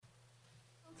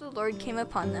the Lord came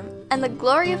upon them, and the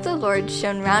glory of the Lord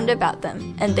shone round about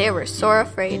them, and they were sore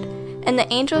afraid. And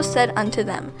the angel said unto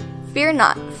them, Fear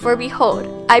not, for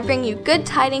behold, I bring you good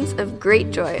tidings of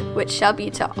great joy, which shall be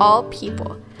to all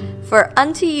people. For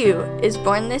unto you is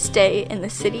born this day in the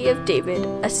city of David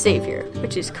a Savior,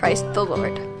 which is Christ the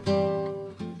Lord.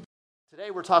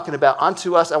 Today we're talking about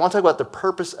unto us. I want to talk about the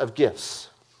purpose of gifts.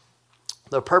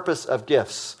 The purpose of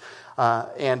gifts.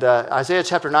 Isaiah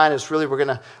chapter 9 is really, we're going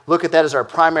to look at that as our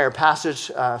primary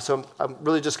passage. So I'm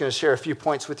really just going to share a few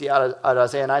points with you out of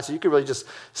Isaiah 9. So you can really just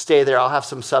stay there. I'll have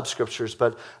some sub-scriptures,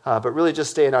 but really just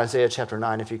stay in Isaiah chapter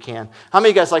 9 if you can. How many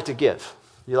of you guys like to give?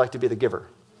 You like to be the giver?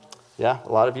 Yeah,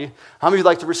 a lot of you. How many of you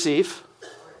like to receive?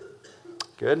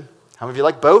 Good. How many of you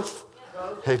like both?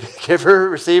 Giver,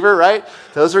 receiver, right?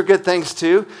 Those are good things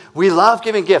too. We love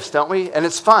giving gifts, don't we? And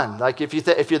it's fun. Like if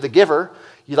you're the giver,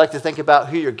 you like to think about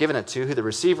who you're giving it to, who the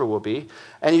receiver will be,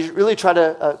 and you really try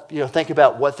to think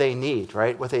about what they need,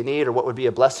 right? What they need, or what would be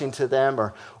a blessing to them,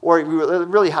 or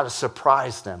really how to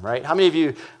surprise them, right? How many of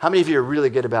you are really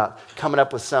good about coming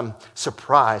up with some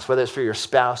surprise, whether it's for your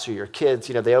spouse or your kids?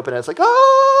 They open it, it's like,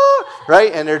 oh,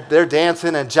 right, and they're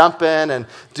dancing and jumping and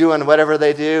doing whatever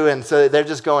they do, and so they're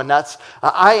just going nuts.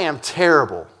 I am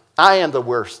terrible. I am the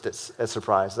worst at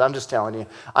surprises. I'm just telling you.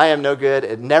 I am no good.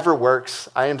 It never works.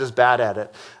 I am just bad at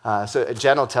it. So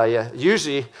Jen will tell you,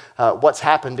 usually what's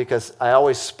happened, because I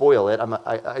always spoil it.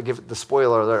 I give the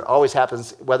spoiler alert. It always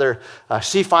happens whether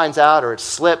she finds out or it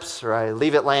slips or I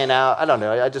leave it laying out. I don't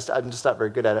know. I'm just not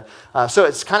very good at it. So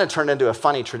it's kind of turned into a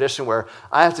funny tradition where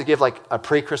I have to give like a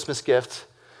pre-Christmas gift,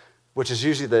 which is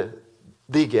usually the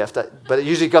gift, but it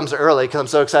usually comes early because I'm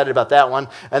so excited about that one.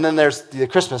 And then there's the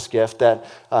Christmas gift that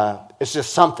it's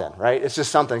just something, right? It's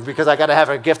just something because I got to have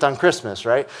a gift on Christmas,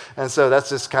 right? And so that's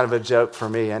just kind of a joke for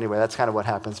me anyway. That's kind of what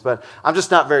happens. But I'm just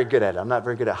not very good at it. I'm not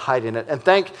very good at hiding it. And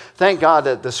thank God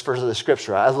that this verse of the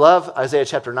scripture. I love Isaiah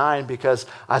chapter 9 because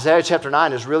Isaiah chapter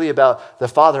 9 is really about the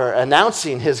Father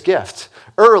announcing his gift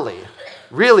early.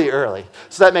 Really early.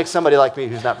 So that makes somebody like me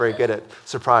who's not very good at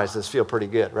surprises feel pretty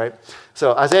good, right?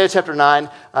 So Isaiah chapter 9,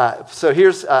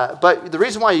 but the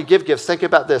reason why you give gifts, think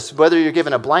about this. Whether you're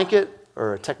given a blanket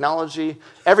or a technology,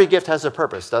 every gift has a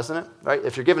purpose, doesn't it? Right?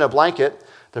 If you're given a blanket,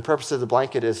 the purpose of the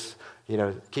blanket is,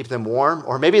 keep them warm.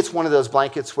 Or maybe it's one of those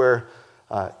blankets where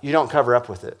you don't cover up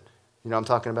with it. You know what I'm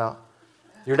talking about?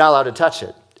 You're not allowed to touch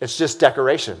it. It's just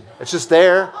decoration. It's just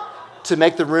there to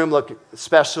make the room look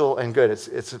special and good.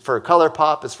 It's for a color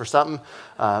pop. It's for something.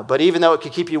 But even though it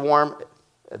can keep you warm,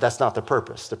 that's not the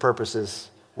purpose. The purpose is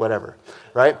whatever,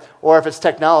 right? Or if it's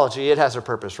technology, it has a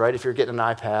purpose, right? If you're getting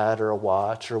an iPad or a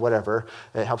watch or whatever,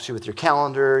 it helps you with your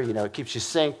calendar. It keeps you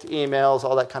synced, emails,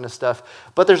 all that kind of stuff.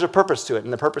 But there's a purpose to it,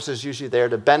 and the purpose is usually there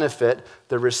to benefit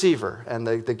the receiver, and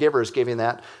the giver is giving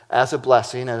that as a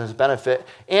blessing and as a benefit.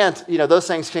 And those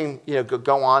things can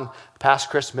go on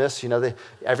past Christmas.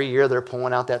 Every year they're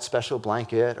pulling out that special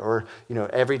blanket, or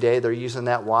every day they're using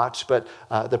that watch. But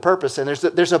the purpose, and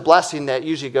there's a blessing that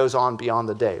usually goes on beyond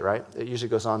the day, right? It usually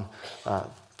goes on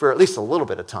for at least a little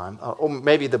bit of time. Or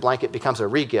maybe the blanket becomes a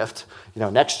regift,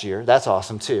 next year. That's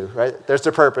awesome too, right? There's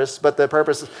the purpose, but the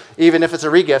purpose, even if it's a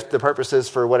regift, the purpose is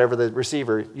for whatever the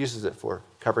receiver uses it for,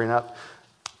 covering up,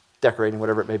 decorating,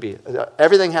 whatever it may be.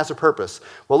 Everything has a purpose.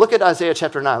 Well, look at Isaiah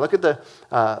chapter 9. Look at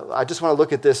I just want to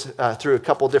look at this through a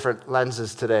couple different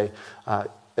lenses today.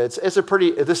 This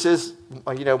is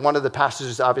one of the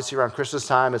passages obviously around Christmas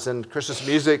time. It's in Christmas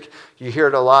music. You hear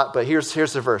it a lot, but here's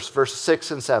the verse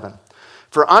 6 and 7.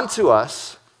 For unto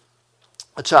us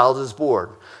a child is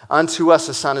born, unto us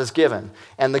a son is given,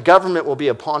 and the government will be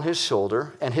upon his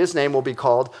shoulder, and his name will be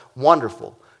called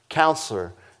Wonderful,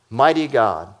 Counselor, Mighty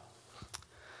God,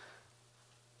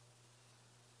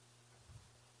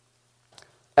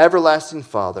 Everlasting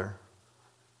Father,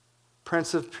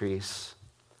 Prince of Peace,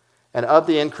 and of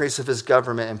the increase of his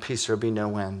government and peace there will be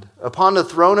no end. Upon the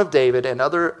throne of David and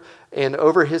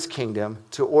over his kingdom,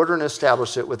 to order and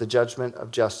establish it with the judgment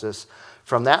of justice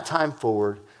from that time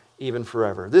forward, even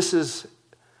forever. This is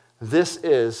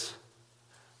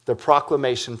the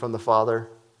proclamation from the Father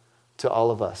to all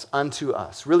of us, unto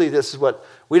us. Really, this is what,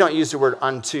 we don't use the word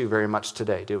unto very much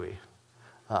today, do we?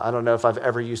 I don't know if I've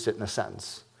ever used it in a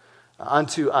sentence.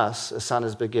 Unto us a son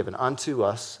has been given. Unto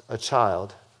us a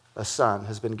child, a son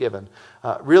has been given.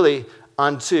 Really,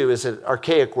 unto is an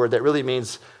archaic word that really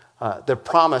means the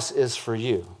promise is for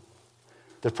you.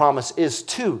 The promise is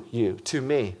to you, to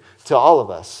me, to all of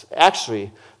us.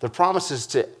 Actually, the promise is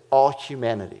to all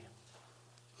humanity.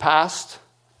 Past,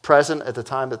 present at the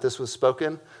time that this was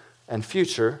spoken, and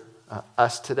future,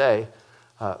 us today.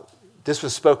 This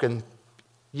was spoken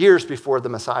years before the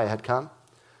Messiah had come.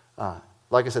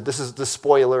 Like I said, this is the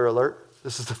spoiler alert.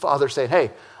 This is the Father saying,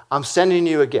 hey, I'm sending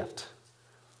you a gift.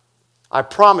 I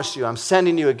promise you, I'm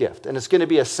sending you a gift. And it's going to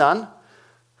be a son.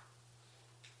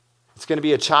 It's going to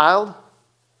be a child.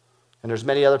 And there's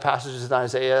many other passages in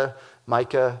Isaiah,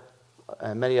 Micah,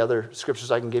 and many other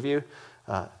scriptures I can give you.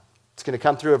 It's going to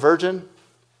come through a virgin.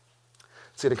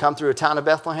 It's going to come through a town of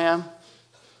Bethlehem.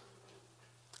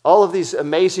 All of these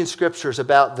amazing scriptures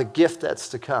about the gift that's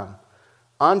to come.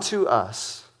 Unto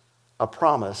us a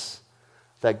promise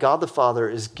that God the Father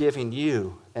is giving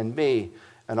you and me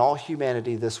and all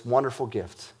humanity this wonderful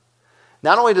gift.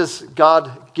 Not only does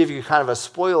God give you kind of a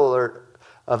spoiler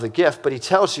of the gift, but he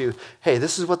tells you, hey,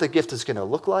 this is what the gift is going to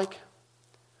look like.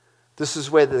 This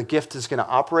is where the gift is going to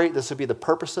operate. This will be the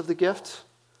purpose of the gift.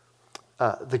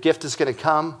 The gift is going to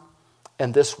come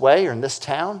in this way or in this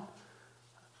town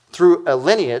through a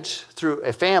lineage, through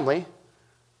a family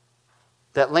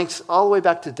that links all the way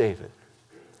back to David.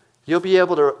 You'll be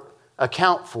able to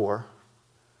account for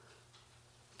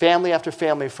family after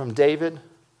family from David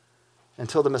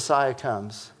until the Messiah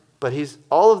comes. But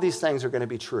all of these things are going to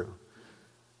be true.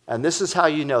 And this is how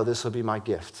you know this will be my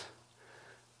gift.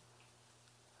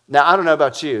 Now, I don't know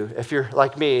about you. If you're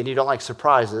like me and you don't like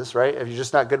surprises, right? If you're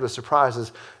just not good with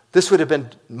surprises, this would have been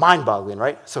mind-boggling,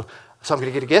 right? So I'm going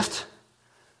to get a gift.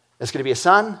 It's going to be a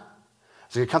son.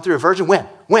 It's going to come through a virgin. When?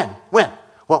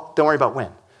 Well, don't worry about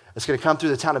when. It's going to come through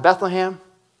the town of Bethlehem.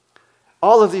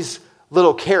 All of these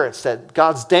little carrots that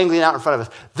God's dangling out in front of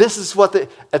us. This is what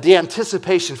the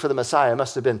anticipation for the Messiah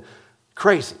must have been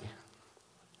crazy.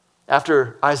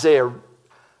 After Isaiah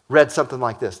read something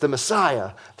like this, the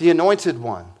Messiah, the anointed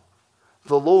one,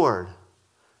 the Lord,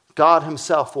 God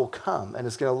himself will come, and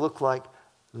it's going to look like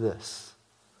this.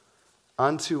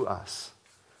 Unto us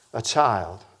a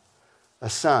child, a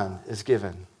son is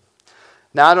given.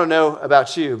 Now, I don't know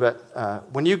about you, but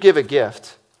when you give a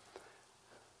gift,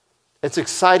 it's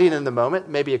exciting in the moment,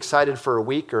 maybe excited for a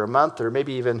week or a month, or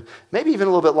maybe even a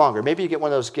little bit longer. Maybe you get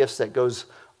one of those gifts that goes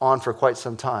on for quite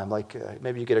some time, like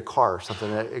maybe you get a car or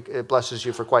something that it blesses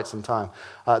you for quite some time.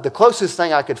 The closest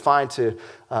thing I could find to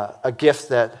a gift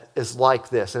that is like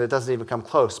this, and it doesn't even come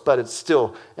close, but it's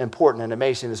still important and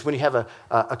amazing, is when you have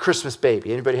a Christmas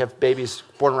baby. Anybody have babies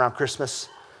born around Christmas?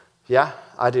 Yeah,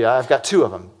 I do. I've got two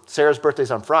of them. Sarah's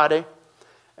birthday's on Friday,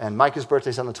 and Micah's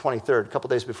birthday's on the 23rd, a couple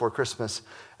days before Christmas.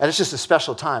 And it's just a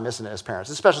special time, isn't it, as parents?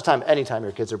 It's a special time anytime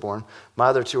your kids are born. My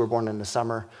other two were born in the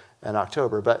summer and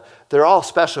October, but they're all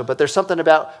special. But there's something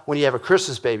about when you have a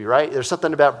Christmas baby, right? There's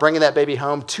something about bringing that baby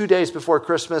home 2 days before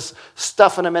Christmas,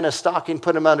 stuffing them in a stocking,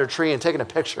 putting them under a tree, and taking a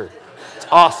picture. It's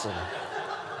awesome.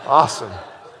 Awesome.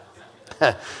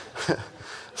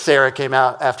 Sarah came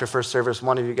out after first service.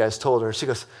 One of you guys told her. She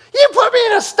goes, "You put me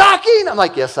in a stocking?" I'm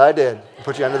like, "Yes, I did. I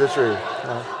put you under the tree."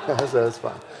 So that's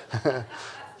fine.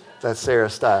 That's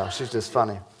Sarah's style. She's just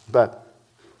funny. But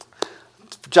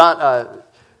John,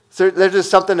 so there's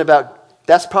just something about,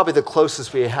 that's probably the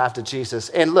closest we have to Jesus.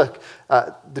 And look,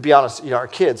 to be honest, our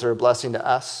kids are a blessing to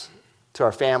us, to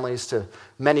our families, to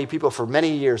many people for many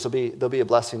years. They'll be a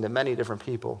blessing to many different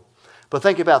people. But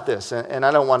think about this, and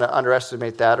I don't want to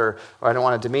underestimate that or I don't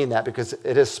want to demean that, because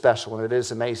it is special and it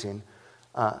is amazing.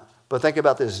 But think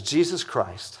about this. Jesus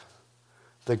Christ,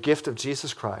 the gift of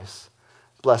Jesus Christ,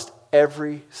 blessed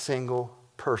every single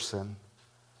person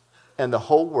in the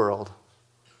whole world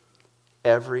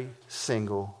every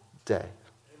single day.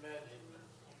 Amen.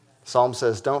 Psalm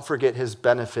says, don't forget his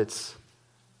benefits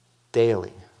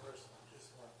daily.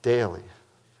 Daily.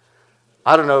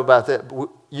 I don't know about that. But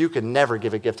you can never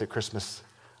give a gift at Christmas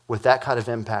with that kind of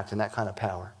impact and that kind of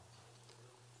power.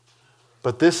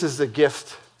 But this is the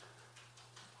gift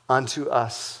unto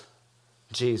us,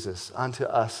 Jesus, unto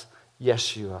us,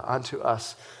 Yeshua, unto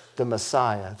us, the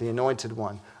Messiah, the anointed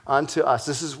one, unto us.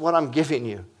 This is what I'm giving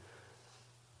you.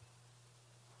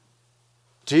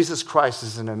 Jesus Christ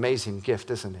is an amazing gift,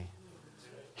 isn't he?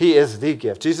 He is the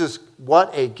gift. Jesus,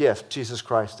 what a gift Jesus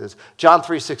Christ is. John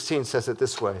 3:16 says it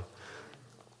this way.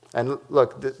 And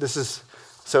look, this is,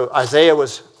 so Isaiah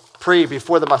was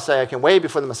before the Messiah came, way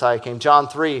before the Messiah came. John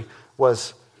 3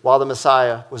 was while the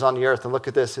Messiah was on the earth. And look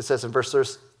at this. It says in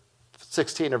verse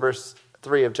 16 or verse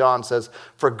 3 of John says,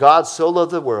 "For God so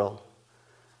loved the world."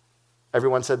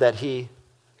 Everyone said that he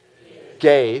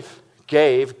gave,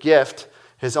 gift,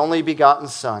 his only begotten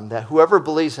Son, that whoever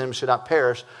believes in him should not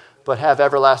perish, but have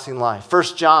everlasting life.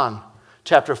 1 John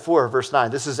chapter 4, verse 9.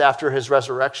 This is after his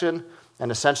resurrection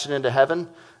and ascension into heaven.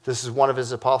 This is one of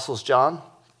his apostles, John,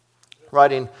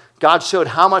 writing, "God showed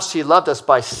how much he loved us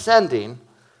by sending,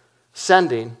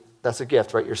 that's a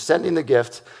gift, right? You're sending the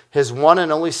gift, his one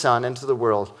and only Son into the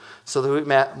world so that we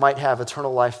might have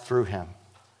eternal life through him."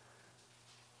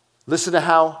 Listen to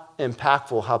how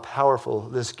impactful, how powerful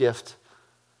this gift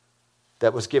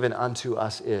that was given unto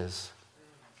us is.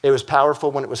 It was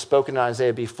powerful when it was spoken in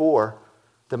Isaiah before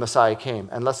the Messiah came.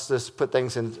 And let's just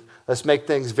let's make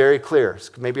things very clear.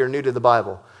 Maybe you're new to the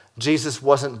Bible. Jesus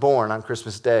wasn't born on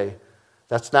Christmas Day.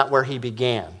 That's not where he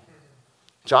began.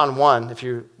 John 1, if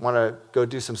you want to go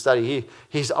do some study,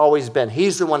 he's always been.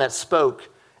 He's the one that spoke,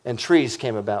 and trees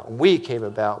came about, and we came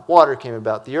about, water came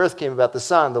about, the earth came about, the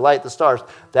sun, the light, the stars.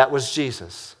 That was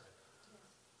Jesus.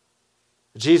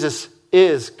 Jesus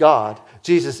is God.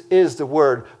 Jesus is the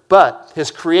Word. But his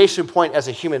creation point as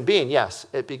a human being, yes,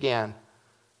 it began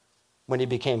when he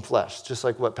became flesh. Just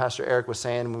like what Pastor Eric was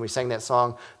saying when we sang that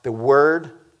song, the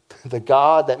Word, the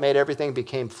God that made everything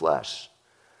became flesh.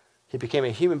 He became a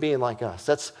human being like us.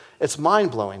 It's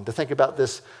mind-blowing to think about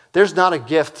this. There's not a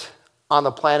gift on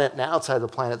the planet and outside the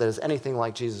planet that is anything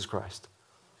like Jesus Christ.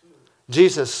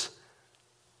 Jesus,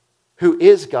 who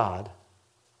is God,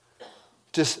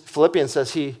 just Philippians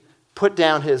says he put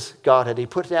down his Godhead. He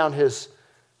put down his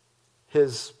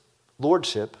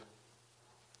lordship,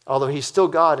 although he's still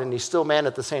God and he's still man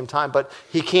at the same time, but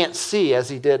he can't see as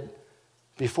he did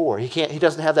before. He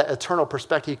doesn't have that eternal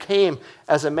perspective. He came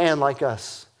as a man like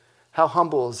us. How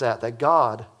humble is that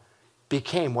God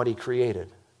became what he created?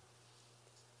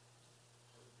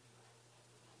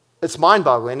 It's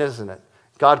mind-boggling, isn't it?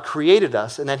 God created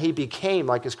us, and then he became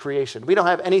like his creation. We don't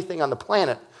have anything on the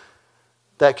planet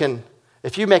that can,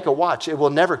 if you make a watch, it will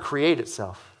never create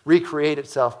itself, recreate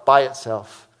itself by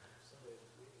itself,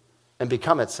 and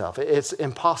become itself. It's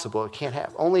impossible. It can't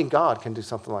happen. Only God can do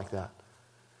something like that.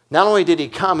 Not only did he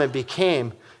come and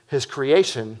became his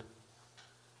creation,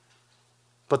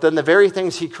 but then the very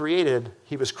things he created,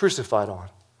 he was crucified on.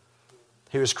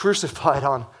 He was crucified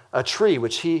on a tree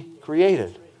which he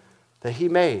created, that he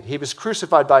made. He was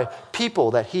crucified by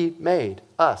people that he made,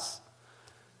 us.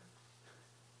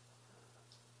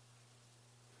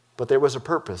 But there was a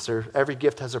purpose. Every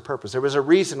gift has a purpose. There was a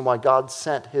reason why God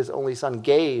sent his only son,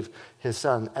 gave his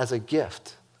son as a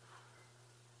gift.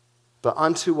 But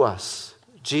unto us,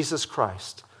 Jesus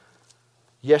Christ,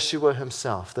 Yeshua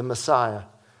himself, the Messiah,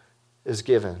 is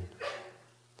given.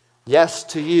 Yes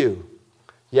to you.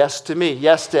 Yes to me.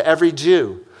 Yes to every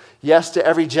Jew. Yes to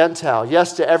every Gentile.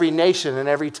 Yes to every nation and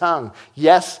every tongue.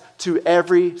 Yes to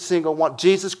every single one.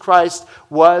 Jesus Christ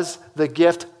was the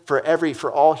gift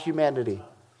for all humanity.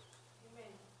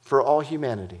 For all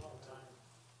humanity.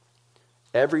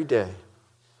 Every day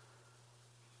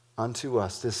unto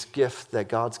us, this gift that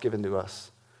God's given to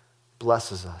us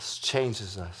blesses us,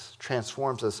 changes us,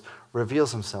 transforms us,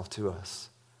 reveals himself to us.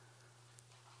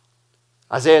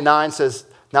 Isaiah 9 says,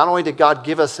 not only did God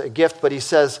give us a gift, but he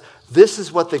says, this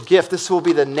is what the gift, this will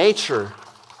be the nature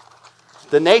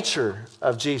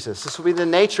of Jesus. This will be the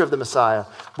nature of the Messiah.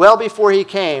 Well before he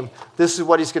came, this is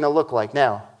what he's going to look like.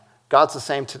 Now, God's the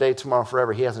same today, tomorrow,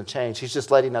 forever. He hasn't changed. He's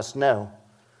just letting us know,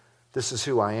 this is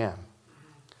who I am.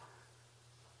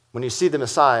 When you see the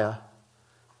Messiah,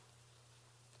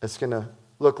 it's going to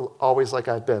look always like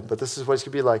I've been, but this is what he's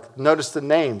going to be like. Notice the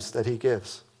names that he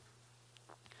gives.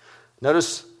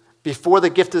 Notice before the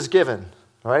gift is given,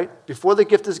 right? Before the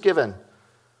gift is given,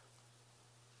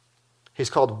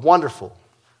 he's called Wonderful,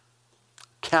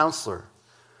 Counselor,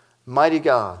 Mighty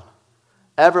God,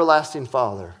 Everlasting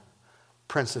Father,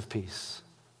 Prince of Peace.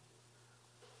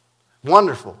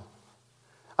 Wonderful.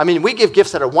 I mean, we give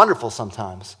gifts that are wonderful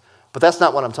sometimes, but that's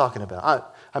not what I'm talking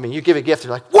about. I mean, you give a gift,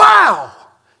 you're like, wow,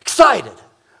 excited,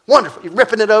 wonderful. You're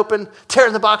ripping it open,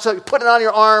 tearing the box out, putting it on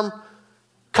your arm,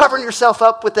 covering yourself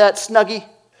up with that Snuggie.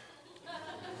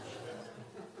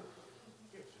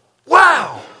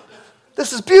 Wow,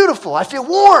 this is beautiful. I feel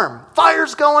warm.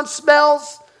 Fire's going,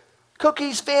 smells,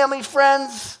 cookies, family,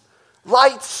 friends,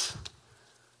 lights.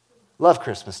 Love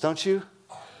Christmas, don't you?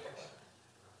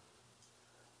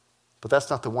 But that's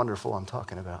not the wonderful I'm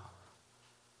talking about.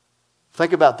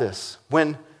 Think about this.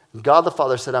 When God the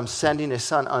Father said, I'm sending a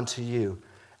son unto you,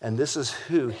 and this is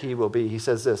who he will be. He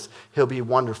says this, he'll be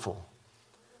wonderful.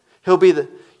 He'll be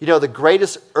the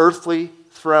greatest earthly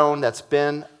throne that's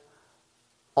been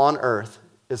on earth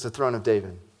is the throne of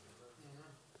David.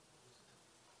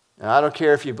 And I don't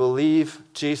care if you believe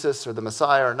Jesus or the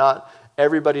Messiah or not,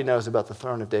 everybody knows about the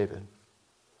throne of David.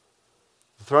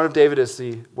 The throne of David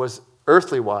was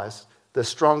earthly wise, the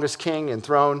strongest king and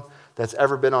throne that's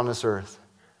ever been on this earth.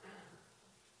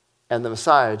 And the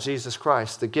Messiah, Jesus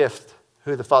Christ, the gift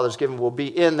who the Father's given, will be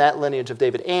in that lineage of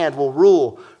David and will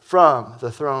rule from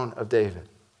the throne of David.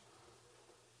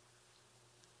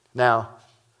 Now,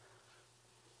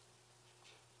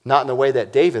 not in the way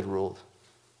that David ruled.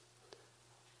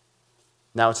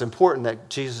 Now, it's important that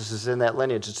Jesus is in that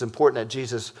lineage. It's important that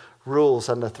Jesus rules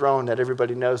on the throne that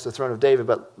everybody knows, the throne of David.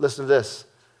 But listen to this.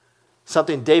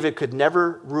 Something David could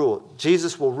never rule.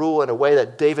 Jesus will rule in a way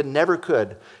that David never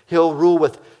could. He'll rule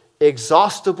with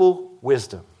exhaustible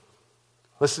wisdom.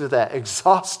 Listen to that,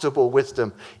 exhaustible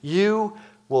wisdom. You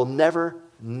will never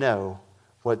know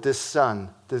what this Son,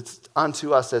 that's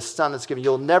unto us, this Son that's given.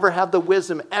 You'll never have the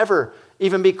wisdom ever,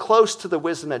 even be close to the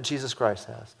wisdom that Jesus Christ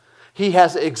has. He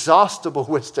has exhaustible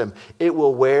wisdom. It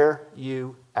will wear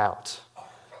you out.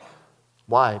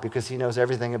 Why? Because he knows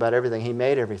everything about everything. He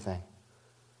made everything.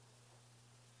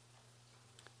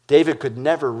 David could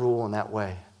never rule in that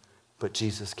way, but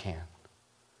Jesus can.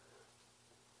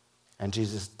 And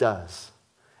Jesus does.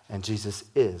 And Jesus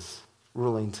is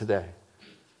ruling today.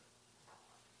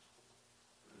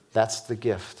 That's the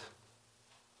gift.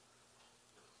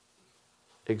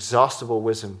 Exhaustible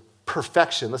wisdom.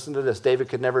 Perfection. Listen to this. David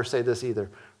could never say this either.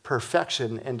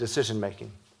 Perfection in decision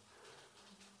making.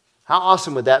 How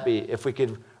awesome would that be if we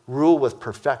could rule with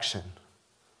perfection?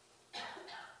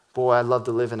 Boy, I'd love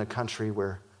to live in a country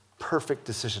where perfect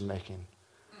decision making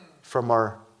from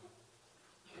our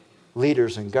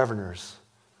leaders and governors.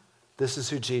 This is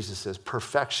who Jesus is.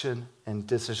 Perfection in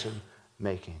decision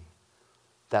making.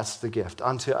 That's the gift.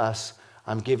 Unto us,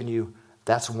 I'm giving you,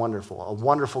 that's wonderful. A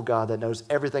wonderful God that knows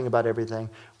everything about everything,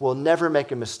 will never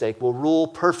make a mistake, will rule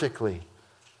perfectly.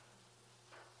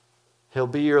 He'll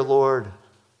be your Lord.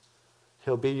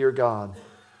 He'll be your God.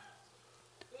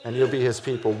 And you'll be his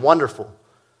people. Wonderful.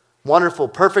 Wonderful,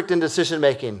 perfect in decision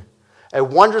making. A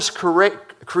wondrous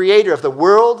creator of the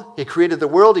world. He created the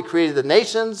world. He created the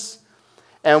nations.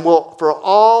 And will, for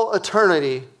all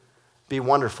eternity, be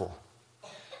wonderful.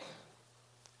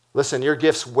 Listen, your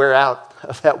gifts wear out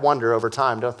of that wonder over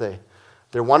time, don't they?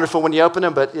 They're wonderful when you open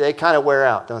them, but they kind of wear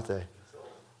out, don't they?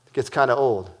 It gets kind of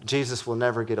old. Jesus will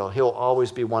never get old. He'll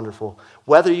always be wonderful.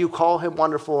 Whether you call him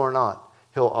wonderful or not,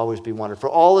 he'll always be wonderful.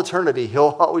 For all eternity,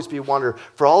 he'll always be wonderful.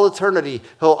 For all eternity,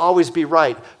 he'll always be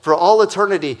right. For all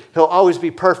eternity, he'll always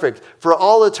be perfect. For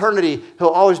all eternity, he'll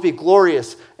always be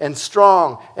glorious and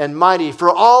strong and mighty. For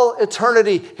all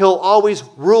eternity, he'll always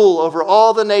rule over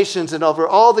all the nations and over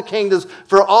all the kingdoms.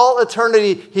 For all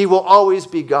eternity, he will always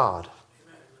be God.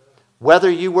 Whether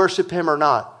you worship him or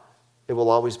not, it will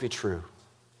always be true.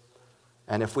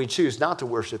 And if we choose not to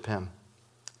worship him,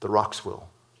 the rocks will.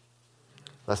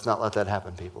 Let's not let that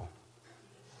happen, people.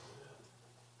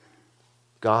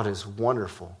 God is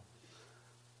wonderful.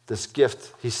 This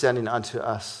gift he's sending unto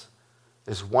us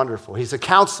is wonderful. He's a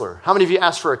counselor. How many of you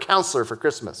asked for a counselor for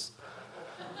Christmas?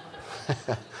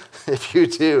 If you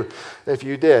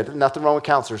did, nothing wrong with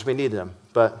counselors. We need them.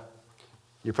 But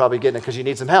you're probably getting it because you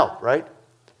need some help, right?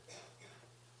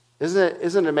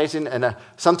 Isn't it amazing? And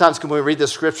sometimes when we read the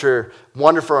scripture,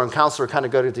 wonderful and counselor kind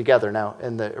of go together. Now,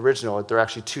 in the original, they're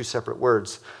actually two separate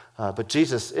words. But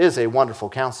Jesus is a wonderful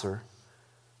counselor,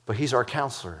 but he's our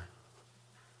counselor.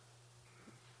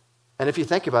 And if you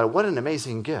think about it, what an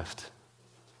amazing gift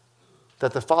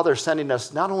that the Father is sending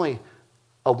us not only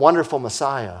a wonderful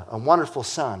Messiah, a wonderful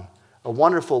Son, a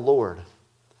wonderful Lord,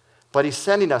 but he's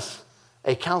sending us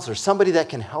a counselor, somebody that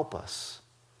can help us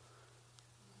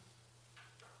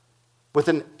with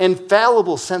an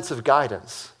infallible sense of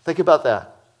guidance. Think about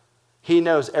that. He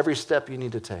knows every step you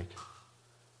need to take.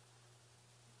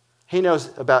 He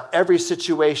knows about every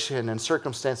situation and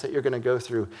circumstance that you're going to go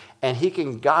through, and he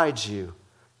can guide you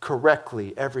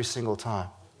correctly every single time.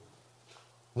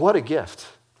 What a gift.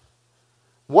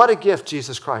 What a gift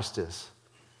Jesus Christ is.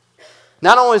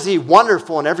 Not only is he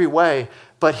wonderful in every way,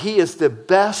 but he is the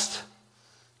best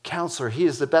counselor. He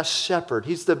is the best shepherd.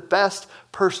 He's the best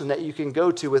person that you can go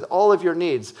to with all of your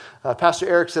needs. Pastor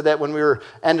Eric said that when we were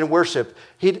ending worship.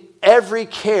 Every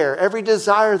care, every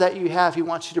desire that you have, he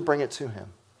wants you to bring it to him.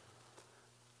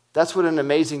 That's what an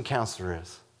amazing counselor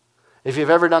is. If you've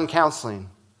ever done counseling,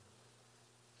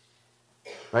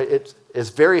 right, it's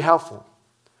very helpful.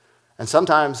 And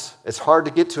sometimes it's hard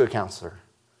to get to a counselor.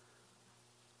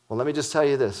 Well, let me just tell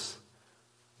you this.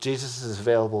 Jesus is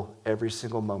available every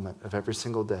single moment of every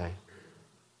single day,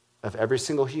 of every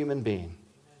single human being,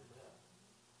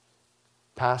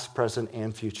 past, present,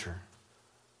 and future.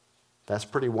 That's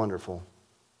pretty wonderful.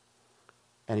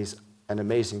 And he's an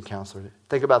amazing counselor.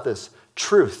 Think about this.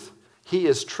 Truth. He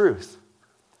is truth.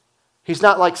 He's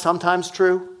not like sometimes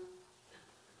true.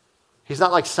 He's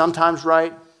not like sometimes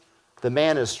right. The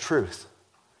man is truth.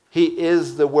 He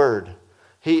is the word.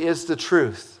 He is the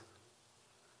truth.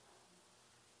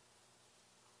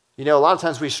 You know, a lot of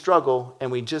times we struggle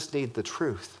and we just need the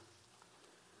truth.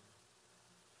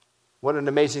 What an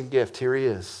amazing gift. Here he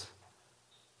is.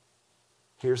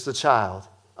 Here's the child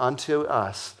unto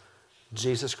us,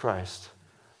 Jesus Christ,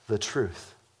 the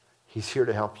truth. He's here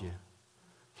to help you.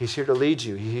 He's here to lead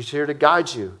you. He's here to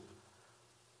guide you.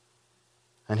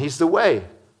 And he's the way,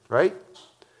 right?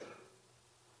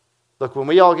 Look, when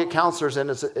we all get counselors in,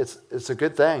 it's a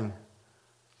good thing.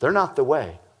 They're not the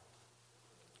way.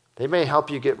 They may help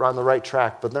you get on the right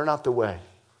track, but they're not the way.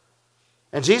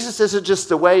 And Jesus isn't just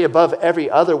the way above every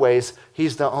other ways.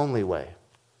 He's the only way.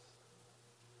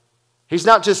 He's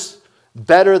not just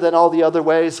better than all the other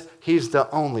ways. He's the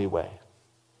only way.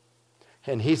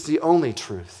 And he's the only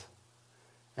truth.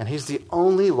 And he's the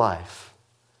only life.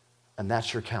 And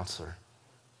that's your counselor,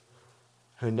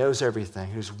 who knows everything,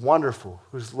 who's wonderful,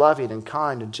 who's loving and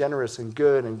kind and generous and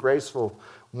good and graceful,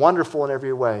 wonderful in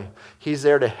every way. He's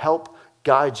there to help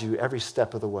guide you every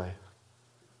step of the way.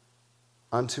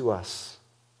 Unto us,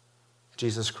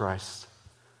 Jesus Christ.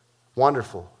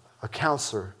 Wonderful, a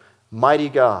counselor, mighty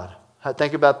God.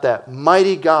 Think about that.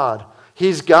 Mighty God.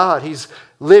 He's God. He's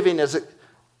living as a...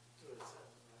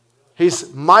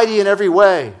 He's mighty in every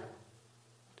way.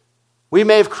 We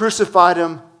may have crucified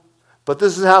him, but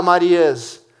this is how mighty he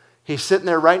is. He's sitting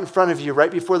there right in front of you,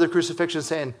 right before the crucifixion,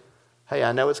 saying, hey,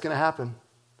 I know it's going to happen.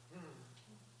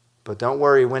 But don't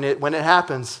worry, when it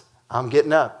happens, I'm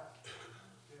getting up.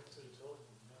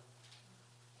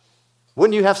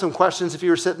 Wouldn't you have some questions if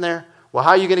you were sitting there? Well,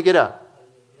 how are you going to get up?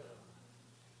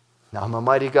 Now, I'm a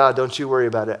mighty God. Don't you worry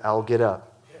about it. I'll get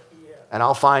up. And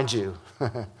I'll find you.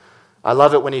 I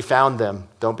love it when he found them.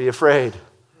 Don't be afraid.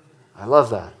 I love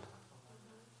that.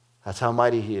 That's how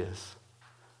mighty he is.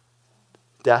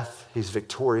 Death, he's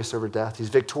victorious over death. He's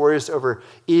victorious over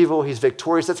evil. He's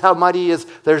victorious. That's how mighty he is.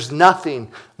 There's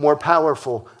nothing more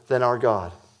powerful than our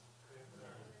God.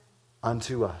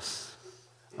 Unto us,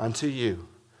 unto you,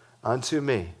 unto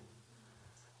me,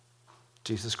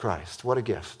 Jesus Christ. What a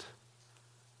gift.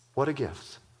 What a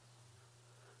gift.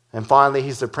 And finally,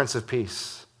 he's the Prince of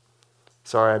Peace.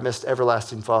 Sorry, I missed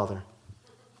Everlasting Father.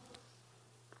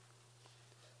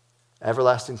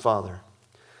 Everlasting Father.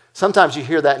 Sometimes you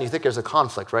hear that and you think there's a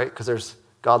conflict, right? Because there's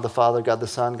God the Father, God the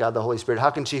Son, God the Holy Spirit.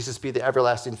 How can Jesus be the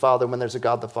everlasting Father when there's a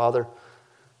God the Father?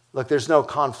 Look, there's no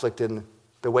conflict in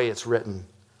the way it's written.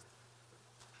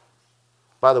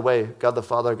 By the way, God the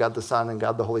Father, God the Son, and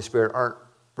God the Holy Spirit aren't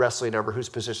wrestling over whose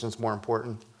position is more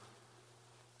important.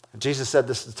 Jesus said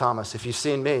this to Thomas, if you've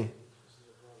seen me,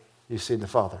 you've seen the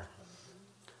Father.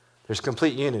 There's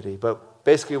complete unity, but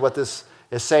basically what this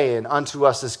is saying, unto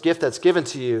us, this gift that's given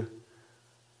to you,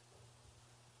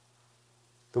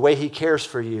 the way he cares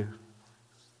for you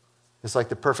is like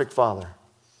the perfect Father.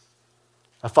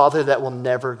 A Father that will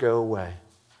never go away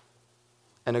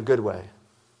in a good way.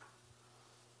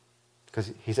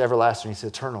 Because he's everlasting, he's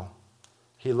eternal.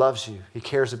 He loves you, he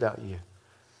cares about you.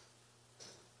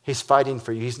 He's fighting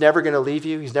for you. He's never going to leave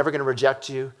you. He's never going to reject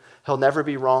you. He'll never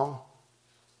be wrong.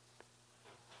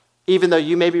 Even though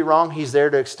you may be wrong, he's there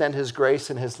to extend his grace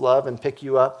and his love and pick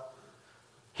you up.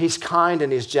 He's kind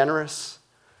and he's generous.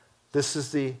 This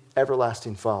is the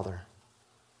everlasting Father.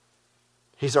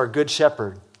 He's our good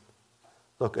shepherd.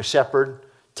 Look, a shepherd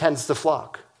tends the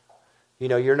flock. You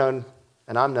know, you're known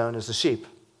and I'm known as the sheep.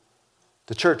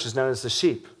 The church is known as the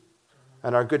sheep.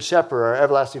 And our good shepherd, our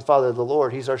everlasting Father, the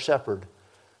Lord, he's our shepherd.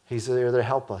 He's there to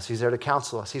help us. He's there to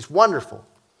counsel us. He's wonderful.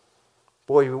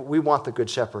 Boy, we want the good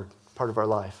shepherd part of our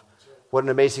life. What an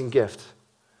amazing gift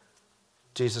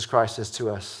Jesus Christ is to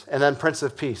us. And then Prince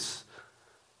of Peace.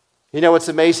 You know what's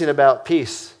amazing about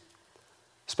peace,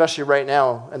 especially right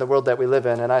now in the world that we live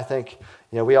in, and I think,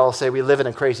 we all say we live in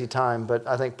a crazy time, but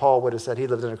I think Paul would have said he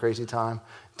lived in a crazy time.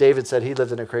 David said he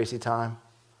lived in a crazy time.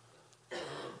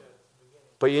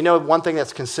 But you know one thing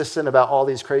that's consistent about all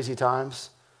these crazy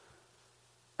times?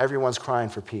 Everyone's crying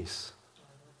for peace.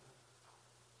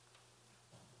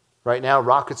 Right now,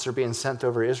 rockets are being sent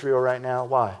over Israel right now.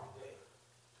 Why?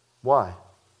 Why?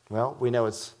 Well, we know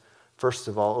it's, first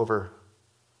of all, over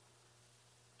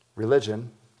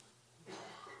religion.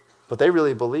 But they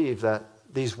really believe that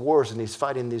these wars and these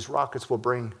fighting, these rockets will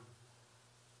bring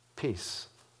peace.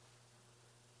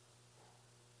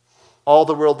 All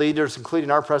the world leaders, including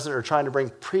our president, are trying to bring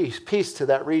peace to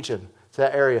that region, to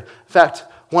that area. In fact,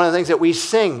 one of the things that we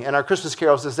sing in our Christmas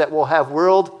carols is that we'll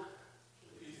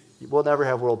never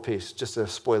have world peace. Just a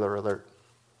spoiler alert.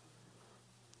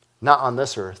 Not on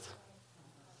this earth.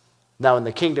 Now in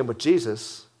the kingdom with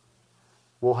Jesus,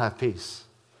 we'll have peace.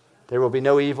 There will be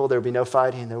no evil, there will be no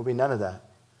fighting, there will be none of that.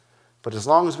 But as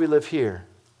long as we live here,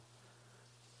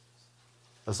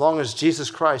 as long as Jesus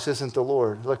Christ isn't the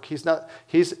Lord, look, he's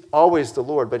always the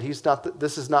Lord, but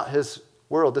this is not his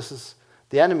world. This is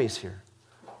the enemy's here.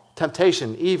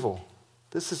 Temptation, evil.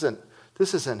 This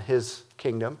isn't his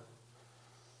kingdom.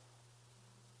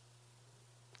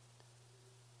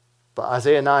 But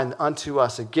Isaiah 9, unto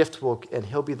us a gift will, and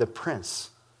he'll be the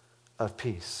Prince of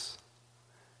Peace.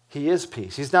 He is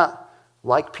peace. He's not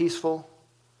like peaceful.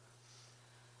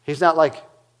 He's not like,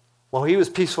 well, he was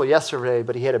peaceful yesterday,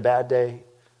 but he had a bad day.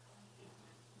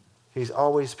 He's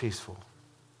always peaceful.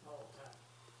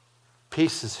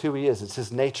 Peace is who he is. It's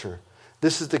his nature.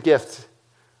 This is the gift.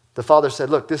 The Father said,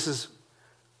 look, this is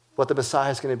what the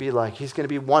Messiah is going to be like. He's going to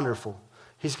be wonderful.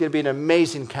 He's going to be an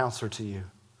amazing counselor to you.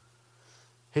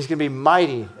 He's going to be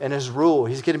mighty in his rule.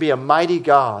 He's going to be a mighty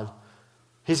God.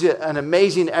 He's an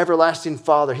amazing, everlasting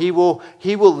Father. He will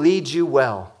lead you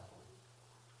well.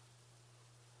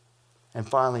 And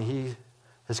finally, he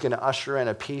is going to usher in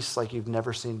a peace like you've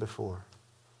never seen before.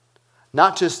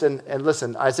 Not just, and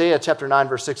listen, Isaiah chapter 9,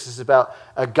 verse 6 is about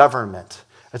a government.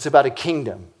 It's about a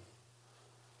kingdom.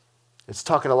 It's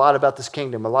talking a lot about this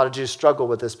kingdom. A lot of Jews struggle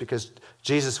with this because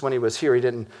Jesus, when he was here, he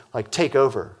didn't take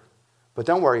over. But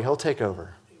don't worry, he'll take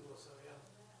over.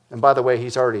 And by the way,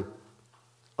 he's already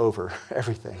over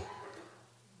everything.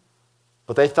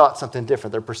 But they thought something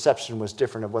different. Their perception was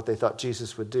different of what they thought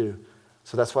Jesus would do.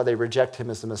 So that's why they reject him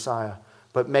as the Messiah.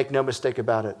 But make no mistake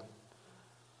about it.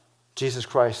 Jesus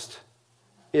Christ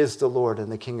is the Lord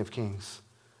and the King of Kings.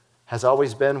 Has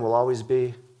always been, will always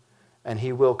be, and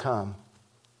he will come.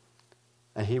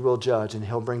 And he will judge, and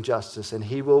he'll bring justice, and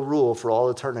he will rule for all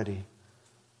eternity.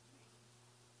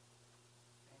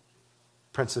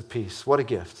 Prince of Peace. What a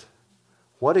gift.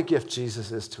 What a gift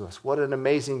Jesus is to us. What an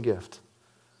amazing gift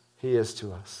he is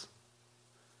to us.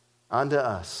 Unto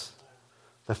us,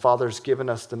 the Father's given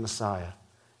us the Messiah,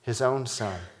 his own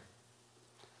Son.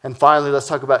 And finally, let's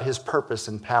talk about his purpose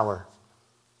and power.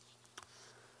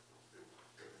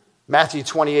 Matthew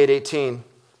 28:18.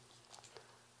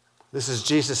 This is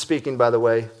Jesus speaking, by the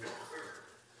way.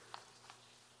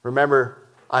 Remember,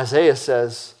 Isaiah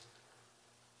says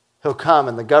he'll come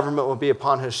and the government will be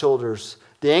upon his shoulders.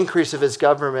 The increase of his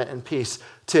government and peace.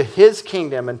 To his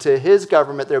kingdom and to his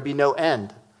government there will be no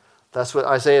end. That's what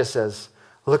Isaiah says.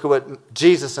 Look at what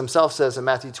Jesus himself says in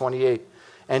Matthew 28.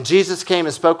 And Jesus came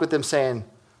and spoke with them, saying,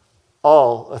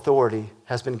 all authority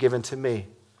has been given to me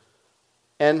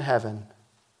in heaven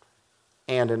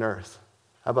and in earth.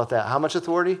 How about that? How much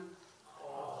authority?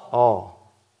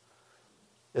 All.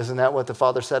 Isn't that what the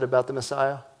Father said about the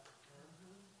Messiah?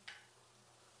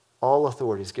 All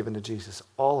authority is given to Jesus.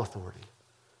 All authority.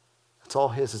 It's all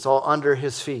his. It's all under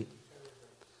his feet.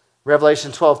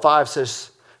 Revelation 12:5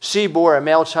 says, she bore a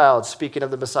male child, speaking of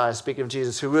the Messiah, speaking of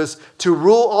Jesus, who was to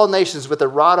rule all nations with a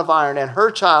rod of iron, and her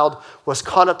child was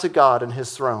caught up to God in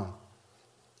his throne.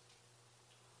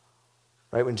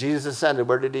 Right? When Jesus ascended,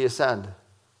 where did he ascend?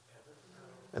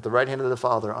 At the right hand of the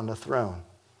Father on the throne.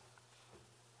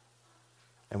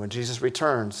 And when Jesus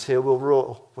returns, he will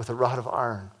rule with a rod of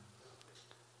iron.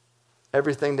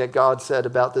 Everything that God said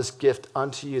about this gift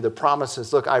unto you, the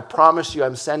promises, look, I promise you,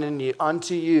 I'm sending you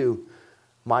unto you,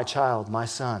 my child, my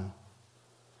son,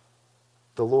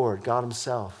 the Lord, God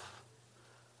himself.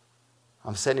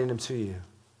 I'm sending him to you.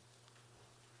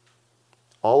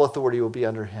 All authority will be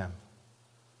under him.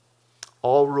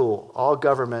 All rule, all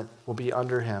government will be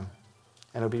under him.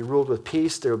 And it'll be ruled with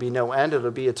peace. There will be no end.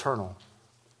 It'll be eternal.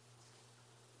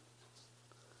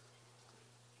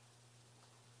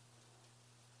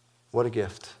 What a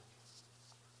gift.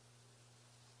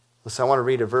 Listen, I want to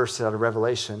read a verse out of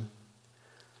Revelation.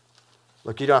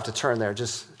 Look, you don't have to turn there.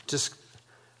 Just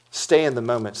stay in the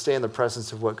moment. Stay in the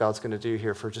presence of what God's going to do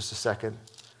here for just a second.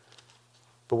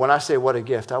 But when I say what a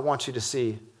gift, I want you to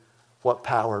see what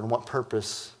power and what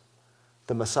purpose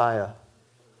the Messiah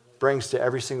brings to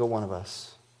every single one of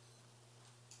us.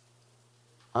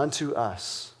 Unto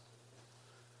us.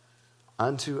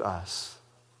 Unto us.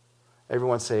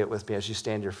 Everyone say it with me as you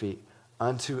stand your feet.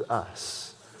 Unto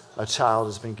us a child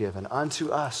has been given.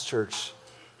 Unto us, church.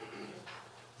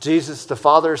 Jesus, the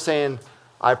Father, is saying,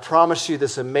 I promise you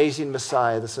this amazing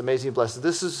Messiah, this amazing blessing.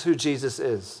 This is who Jesus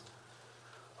is.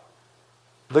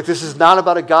 Look, this is not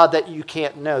about a God that you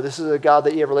can't know. This is a God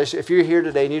that you have a relationship. If you're here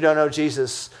today and you don't know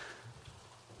Jesus,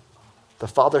 the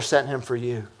Father sent him for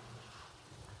you.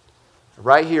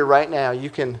 Right here, right now, you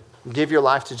can give your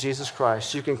life to Jesus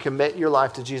Christ. You can commit your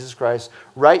life to Jesus Christ.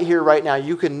 Right here, right now,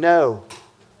 you can know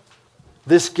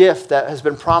this gift that has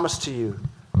been promised to you.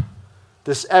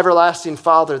 This everlasting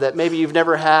Father that maybe you've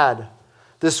never had.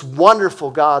 This wonderful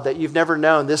God that you've never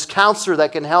known. This counselor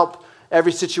that can help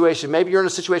every situation. Maybe you're in a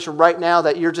situation right now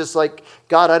that you're just like,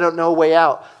 God, I don't know a way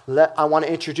out. I want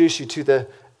to introduce you to the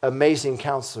amazing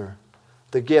counselor.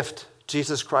 The gift,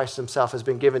 Jesus Christ himself, has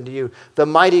been given to you. The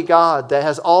mighty God that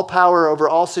has all power over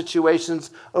all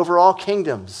situations, over all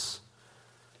kingdoms.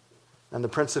 And the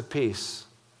Prince of Peace.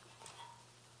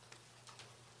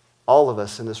 All of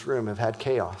us in this room have had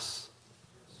chaos.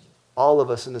 All of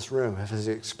us in this room have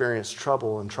experienced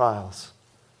trouble and trials.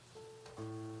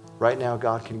 Right now,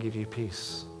 God can give you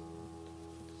peace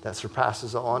that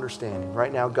surpasses all understanding.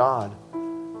 Right now, God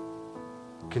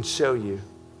can show you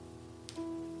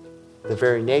the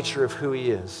very nature of who he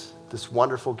is, this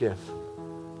wonderful gift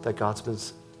that God's been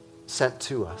sent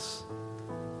to us.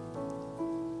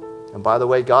 And by the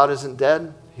way, God isn't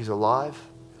dead. He's alive.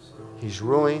 He's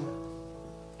ruling.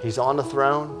 He's on the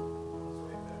throne.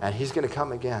 And he's going to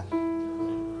come again.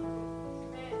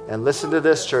 And listen to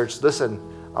this, church. Listen,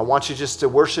 I want you just to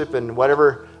worship in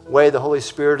whatever way the Holy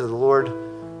Spirit of the Lord,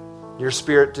 your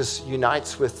spirit just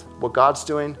unites with what God's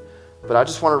doing. But I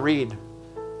just want to read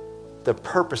the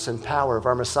purpose and power of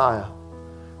our Messiah.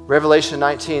 Revelation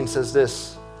 19 says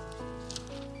this.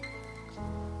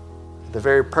 The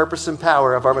very purpose and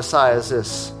power of our Messiah is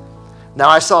this. Now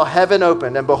I saw heaven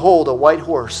opened, and behold, a white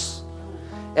horse.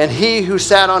 And he who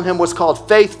sat on him was called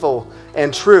Faithful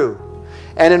and True.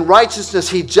 And in righteousness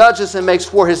he judges and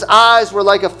makes war. His eyes were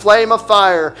like a flame of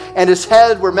fire, and his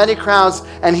head were many crowns,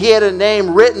 and he had a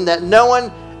name written that no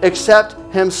one except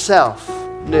himself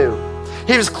knew.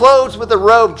 He was clothed with a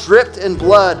robe dripped in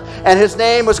blood, and his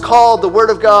name was called the Word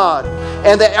of God.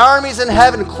 And the armies in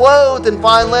heaven, clothed in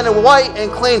fine linen, white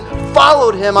and clean,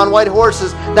 followed him on white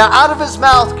horses. Now out of his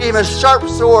mouth came a sharp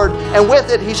sword, and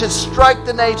with it he should strike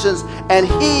the nations. And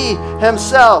he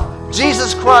himself,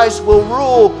 Jesus Christ, will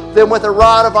rule them with a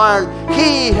rod of iron.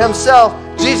 He himself,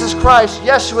 Jesus Christ,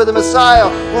 Yeshua the Messiah,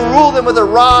 will rule them with a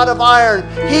rod of iron.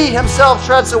 He himself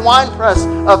treads the winepress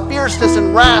of fierceness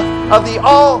and wrath of the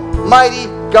Almighty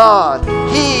God.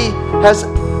 He has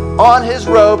on his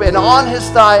robe and on his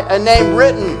thigh a name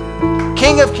written,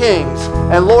 King of Kings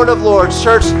and Lord of Lords.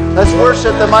 Church, let's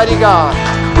worship the mighty God.